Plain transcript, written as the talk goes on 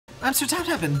I'm Sir Tap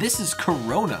Tap, and this is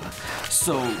Kurona.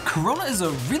 So, Kurona is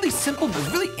a really simple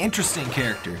but really interesting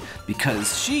character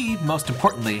because she, most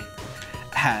importantly,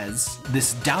 has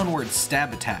this downward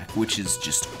stab attack, which is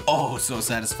just oh so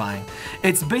satisfying.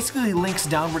 It's basically Link's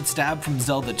downward stab from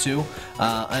Zelda 2,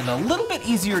 and a little bit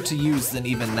easier to use than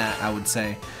even that, I would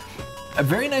say. A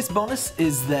very nice bonus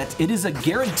is that it is a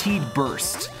guaranteed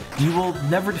burst. You will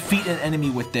never defeat an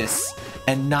enemy with this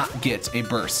and not get a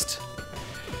burst.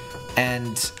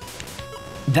 And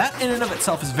that in and of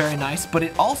itself is very nice, but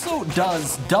it also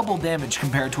does double damage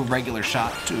compared to a regular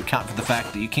shot to account for the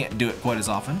fact that you can't do it quite as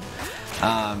often.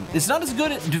 It's not as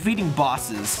good at defeating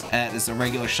bosses as a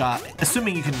regular shot,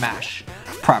 assuming you can mash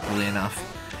properly enough.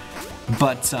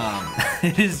 But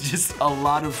it is just a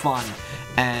lot of fun,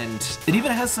 and it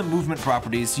even has some movement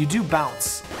properties. You do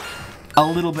bounce a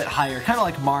little bit higher, kind of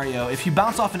like Mario. If you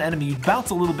bounce off an enemy, you bounce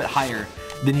a little bit higher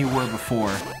than you were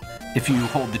before if you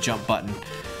hold the jump button.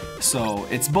 So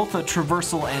it's both a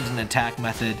traversal and an attack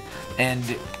method,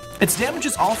 and its damage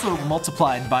is also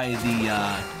multiplied by the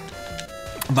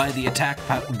attack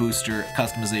booster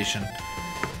customization.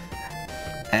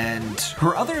 And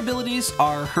her other abilities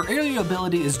are, her aerial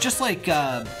ability is just like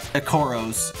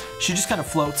Ikoro's. She just kind of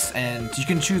floats, and you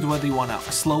can choose whether you want to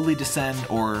slowly descend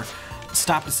or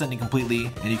stop descending completely,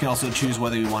 and you can also choose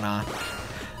whether you want to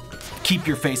keep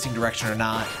your facing direction or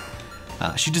not.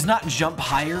 She does not jump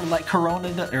higher like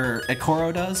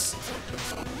Ikoro does,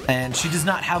 and she does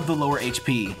not have the lower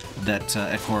HP that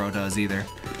Ikoro does either.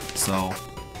 So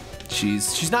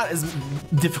she's not as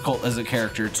difficult as a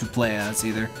character to play as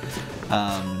either.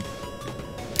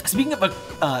 Speaking of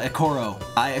Ikoro,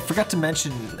 I forgot to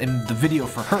mention in the video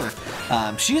for her,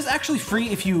 she is actually free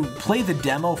if you play the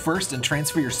demo first and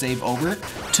transfer your save over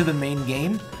to the main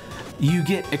game. You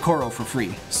get Ikoro for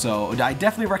free, so I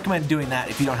definitely recommend doing that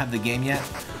if you don't have the game yet,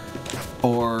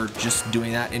 or just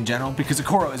doing that in general, because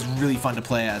Ikoro is really fun to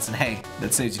play as, and hey,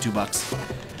 that saves you $2.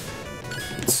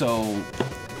 So,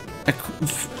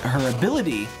 her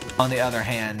ability, on the other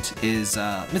hand, is,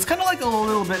 it's kind of like a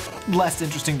little bit less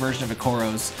interesting version of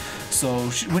Ikoro's.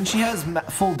 So, when she has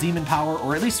full demon power,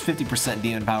 or at least 50%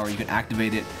 demon power, you can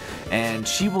activate it, and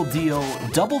she will deal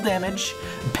double damage,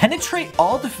 penetrate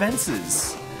all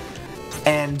defenses,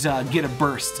 and get a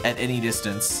burst at any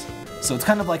distance. So it's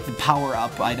kind of like the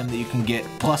power-up item that you can get,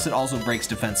 plus it also breaks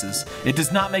defenses. It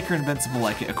does not make her invincible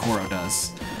like Ikoro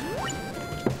does.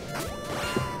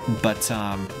 But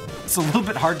it's a little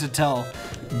bit hard to tell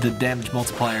the damage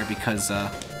multiplier because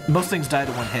most things die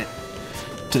to one hit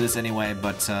to this anyway,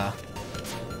 but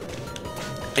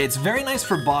it's very nice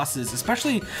for bosses,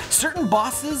 especially certain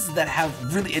bosses that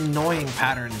have really annoying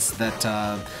patterns that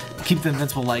keep them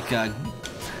invincible, like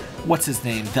what's his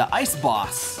name? The ice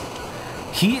boss.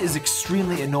 He is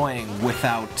extremely annoying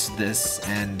without this,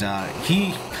 and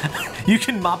you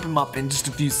can mop him up in just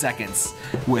a few seconds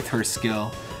with her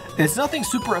skill. It's nothing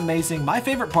super amazing. My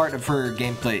favorite part of her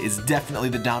gameplay is definitely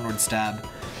the downward stab.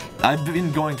 I've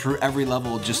been going through every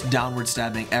level just downward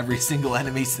stabbing every single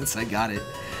enemy since I got it.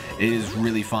 It is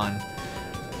really fun.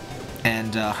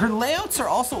 And her layouts are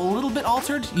also a little bit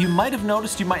altered. You might have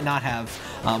noticed, you might not have.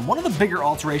 One of the bigger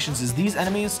alterations is these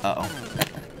enemies. Uh-oh.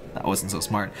 That wasn't so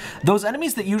smart. Those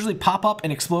enemies that usually pop up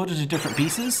and explode into different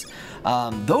pieces,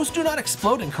 those do not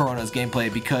explode in Kurona's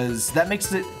gameplay because that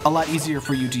makes it a lot easier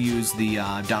for you to use the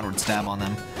downward stab on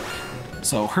them.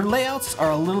 So her layouts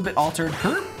are a little bit altered.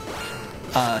 Her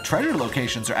treasure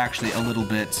locations are actually a little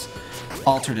bit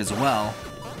altered as well,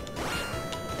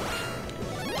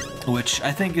 which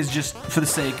I think is just for the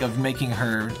sake of making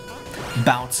her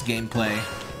bounce gameplay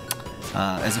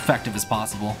as effective as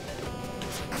possible.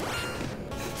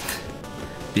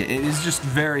 Yeah, it is just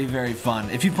very, very fun.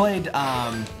 If you played,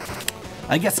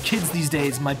 I guess kids these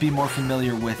days might be more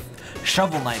familiar with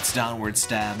Shovel Knight's downward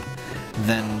stab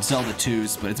than Zelda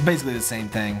 2's, but it's basically the same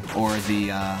thing, or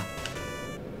the, a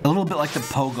little bit like the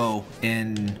pogo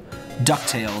in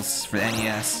DuckTales for the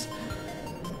NES.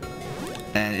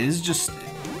 And it is just,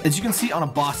 as you can see on a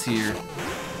boss here,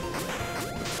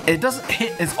 it doesn't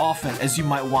hit as often as you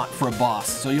might want for a boss,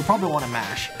 so you'll probably want to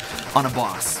mash on a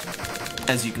boss,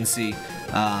 as you can see.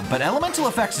 But elemental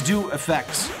effects do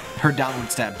affect her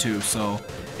downward stab too, so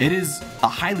it is a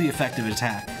highly effective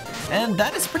attack. And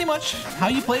that is pretty much how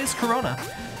you play as Kurona.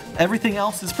 Everything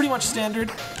else is pretty much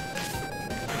standard.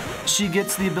 She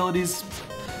gets the abilities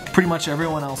pretty much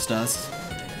everyone else does.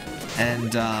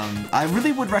 And I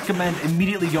really would recommend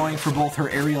immediately going for both her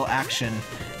aerial action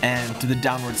and the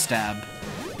downward stab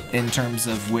in terms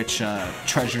of which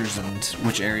treasures and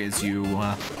which areas you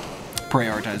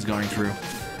prioritize going through.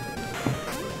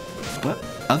 But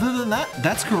other than that,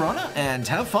 that's Kurona, and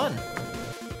have fun!